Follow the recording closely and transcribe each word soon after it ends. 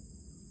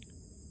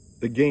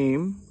the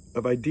game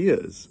of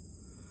ideas.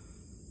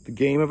 The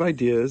game of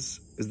ideas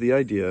is the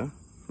idea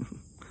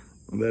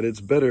that it's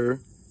better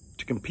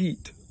to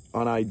compete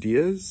on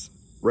ideas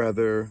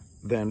rather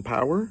than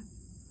power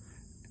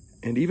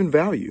and even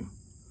value.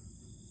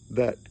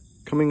 That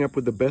coming up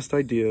with the best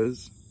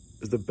ideas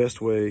is the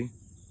best way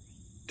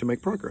to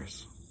make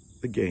progress.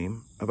 The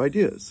game of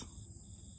ideas.